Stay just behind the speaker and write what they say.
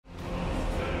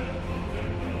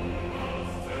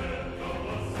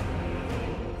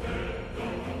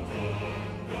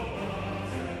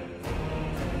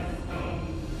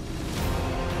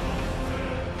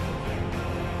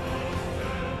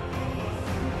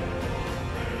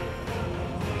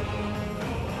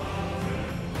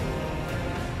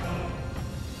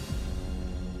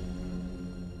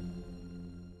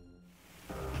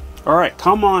Alright,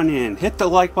 come on in, hit the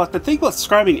like button, think about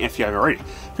subscribing if you haven't already.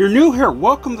 If you're new here,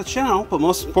 welcome to the channel, but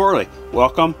most importantly,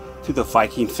 welcome to the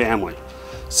Viking family.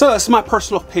 So this is my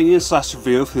personal opinion /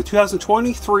 review for the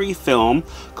 2023 film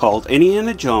called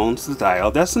Indiana Jones: The Dial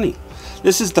of Destiny.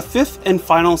 This is the 5th and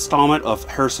final installment of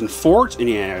Harrison Ford's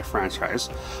Indiana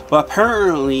franchise, but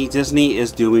apparently Disney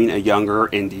is doing a younger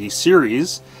indie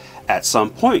series at some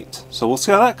point, so we'll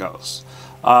see how that goes.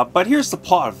 But here's the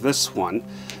plot of this one.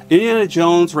 Indiana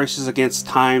Jones races against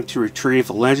time to retrieve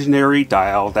a legendary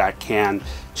dial that can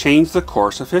change the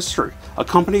course of history.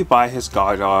 Accompanied by his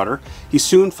goddaughter, he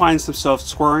soon finds himself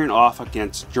squaring off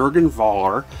against Jürgen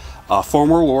Voller, a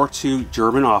former World War II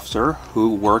German officer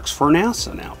who works for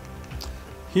NASA now.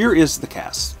 Here is the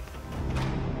cast.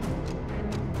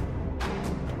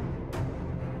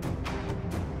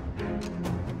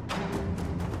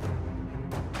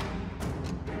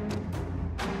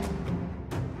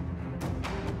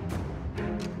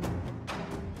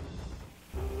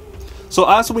 So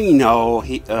as we know,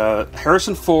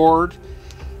 Harrison Ford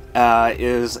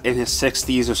is in his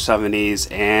 60s or 70s,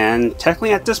 and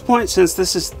technically at this point, since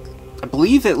this is, I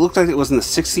believe it looked like it was in the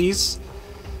 60s,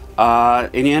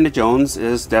 Indiana Jones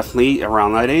is definitely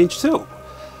around that age too.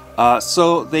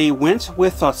 So they went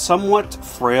with a somewhat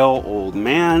frail old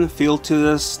man feel to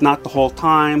this, not the whole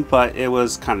time, but it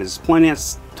was kind of disappointing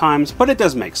at times, but it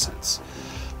does make sense.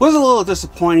 Was a little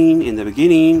disappointing in the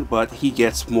beginning, but he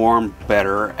gets more and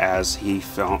better as the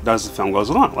film goes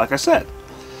on, like I said.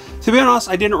 To be honest,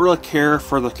 I didn't really care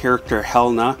for the character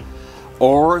Helena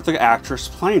or the actress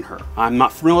playing her. I'm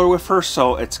not familiar with her,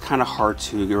 so it's kind of hard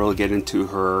to really get into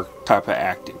her type of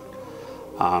acting.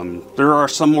 There are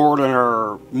some more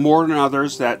than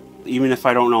others that, even if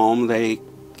I don't know them, they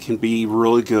can be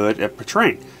really good at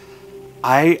portraying.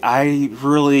 I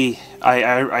really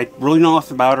know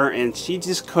enough about her, and she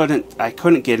just I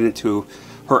couldn't get into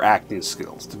her acting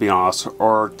skills, to be honest,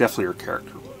 or definitely her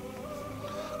character.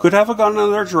 Could have gone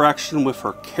another direction with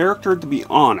her character, to be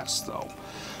honest, though.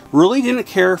 Really didn't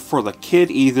care for the kid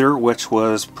either, which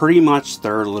was pretty much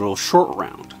their little short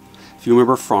round, if you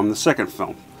remember from the second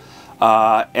film.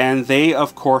 And they,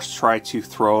 of course, tried to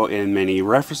throw in many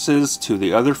references to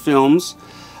the other films.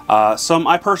 Some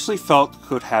I personally felt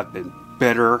could have been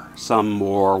better, some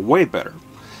more way better.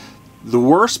 The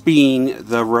worst being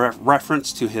the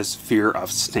reference to his fear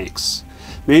of snakes.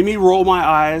 Made me roll my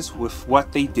eyes with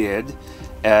what they did.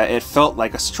 It felt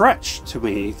like a stretch to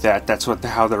me that's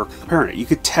how they were comparing it. You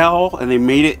could tell, and they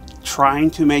made it, trying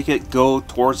to make it go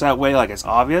towards that way, like it's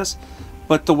obvious,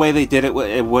 but the way they did it,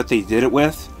 what they did it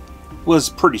with, was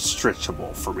pretty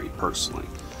stretchable for me personally.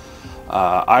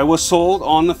 I was sold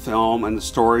on the film and the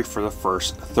story for the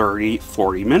first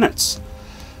 30-40 minutes.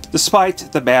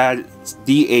 Despite the bad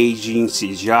de-aging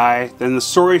CGI, then the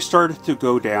story started to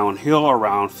go downhill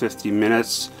around 50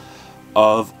 minutes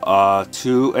of a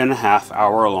 2.5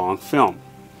 hour long film.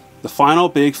 The final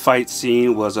big fight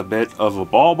scene was a bit of a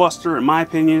ball buster in my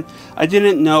opinion. I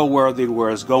didn't know where they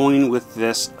were going with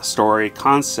this story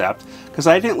concept because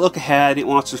I didn't look ahead, I didn't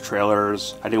watch the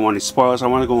trailers, I didn't want any spoilers, I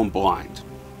wanted to go in blind.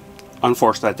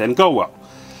 Unfortunately, that didn't go well,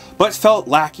 but felt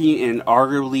lacking and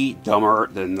arguably dumber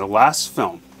than the last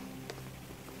film.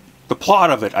 The plot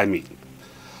of it, I mean.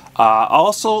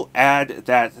 Also add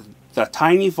that the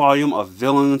tiny volume of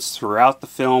villains throughout the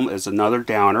film is another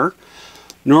downer.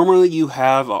 Normally you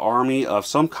have an army of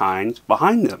some kind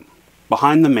behind them,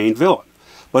 behind the main villain.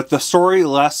 But the story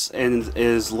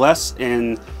is less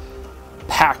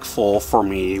impactful for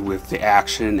me with the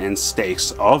action and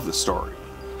stakes of the story.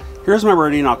 Here's my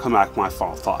rating, I'll come back with my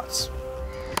final thoughts.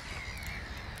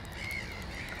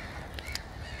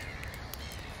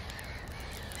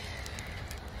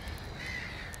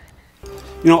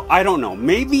 You know, I don't know.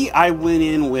 Maybe I went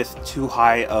in with too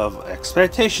high of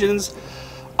expectations.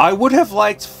 I would have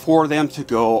liked for them to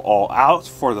go all out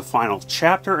for the final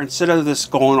chapter instead of this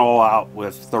going all out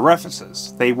with the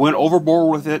references. They went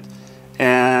overboard with it,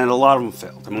 and a lot of them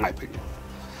failed, in my opinion.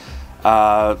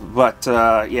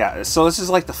 Yeah, so this is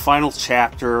like the final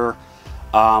chapter.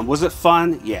 Was it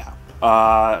fun? Yeah.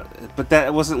 But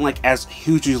that wasn't like as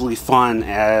hugely fun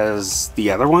as the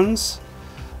other ones.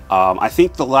 I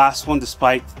think the last one,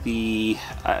 despite the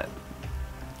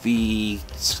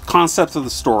concept of the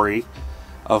story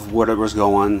of what it was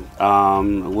going,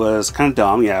 was kind of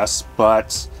dumb, yes,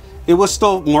 but it was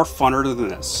still more funner than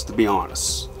this, to be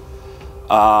honest.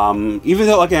 Even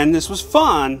though, again, this was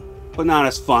fun, but not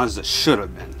as fun as it should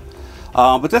have been.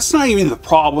 But that's not even the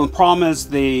problem. The problem is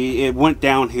it went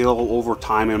downhill over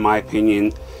time, in my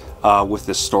opinion, with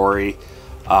this story.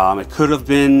 It could have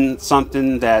been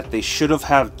something that they should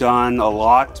have done a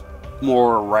lot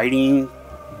more writing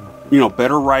you know,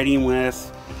 better writing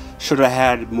with. Should have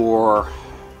had more.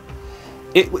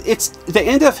 It's the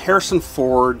end of Harrison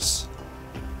Ford's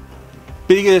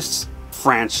biggest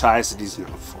franchise that he's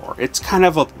known for. It's kind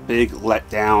of a big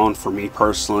letdown for me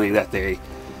personally that they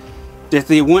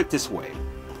went this way.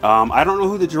 I don't know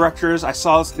who the director is. I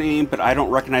saw his name, but I don't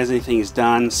recognize anything he's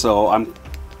done. So I don't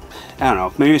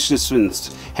know. Maybe it's just been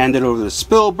handed over to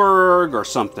Spielberg or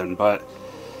something, but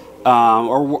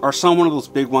or some one of those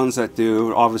big ones that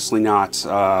do. Obviously not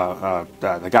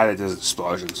the guy that does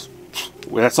explosions.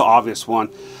 That's the obvious one.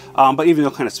 But even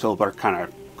though kind of Spielberg kind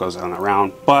of goes on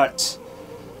around, but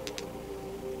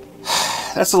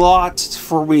that's a lot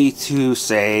for me to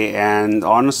say, and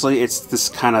honestly, it's this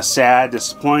kind of sad,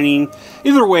 disappointing.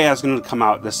 Either way, I was going to come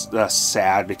out this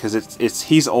sad because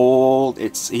he's old. I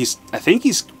think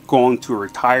he's going to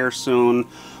retire soon,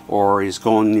 or he's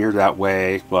going near that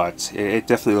way. But it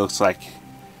definitely looks like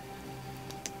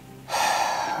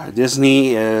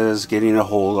Disney is getting a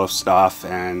hold of stuff,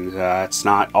 and it's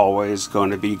not always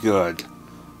going to be good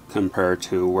compared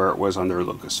to where it was under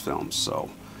Lucasfilm. So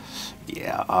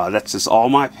yeah, that's just all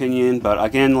my opinion, but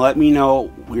again, let me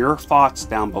know your thoughts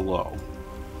down below.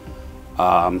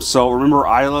 So remember,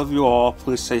 I love you all,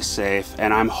 please stay safe,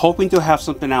 and I'm hoping to have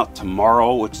something out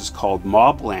tomorrow, which is called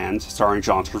Mobland, starring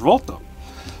John Travolta.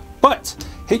 But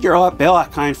hit your bell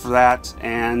icon for that,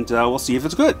 and we'll see if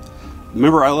it's good.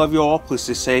 Remember, I love you all, please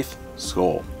stay safe,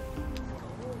 Skull.